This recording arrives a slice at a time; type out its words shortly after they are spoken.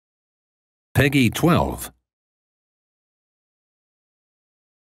Peggy 12.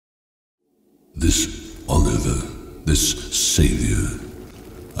 This Oliver, this savior,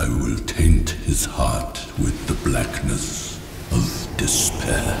 I will taint his heart with the blackness of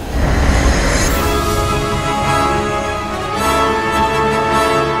despair.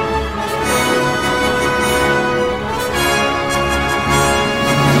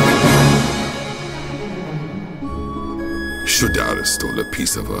 Shadara stole a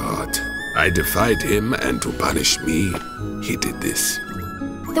piece of her heart. I defied him, and to punish me, he did this.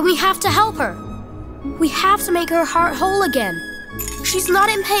 Then we have to help her. We have to make her heart whole again. She's not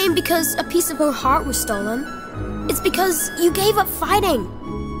in pain because a piece of her heart was stolen. It's because you gave up fighting.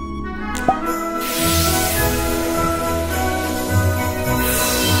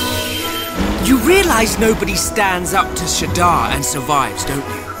 You realize nobody stands up to Shadar and survives, don't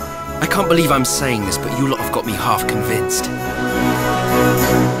you? I can't believe I'm saying this, but you lot have got me half convinced.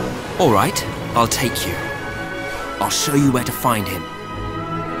 All right, I'll take you. I'll show you where to find him.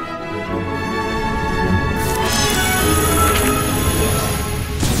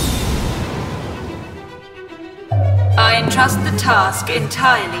 I entrust the task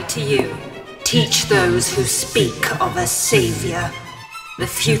entirely to you. Teach those who speak of a savior the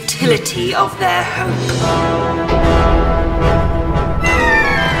futility of their hope.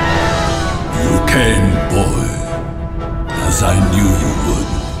 You came, boy, as I knew you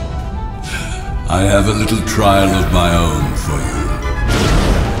would. I have a little trial of my own for you.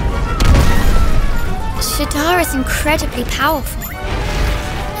 Shadar is incredibly powerful,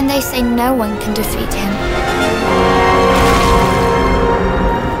 and they say no one can defeat him.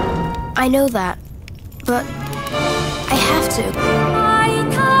 I know that, but I have to.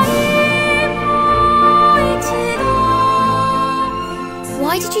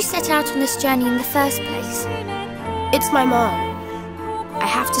 Why did you set out on this journey in the first place? It's my mom. I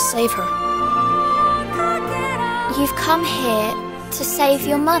have to save her. You've come here to save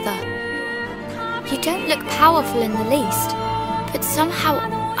your mother. You don't look powerful in the least, but somehow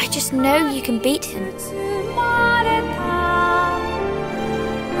I just know you can beat him.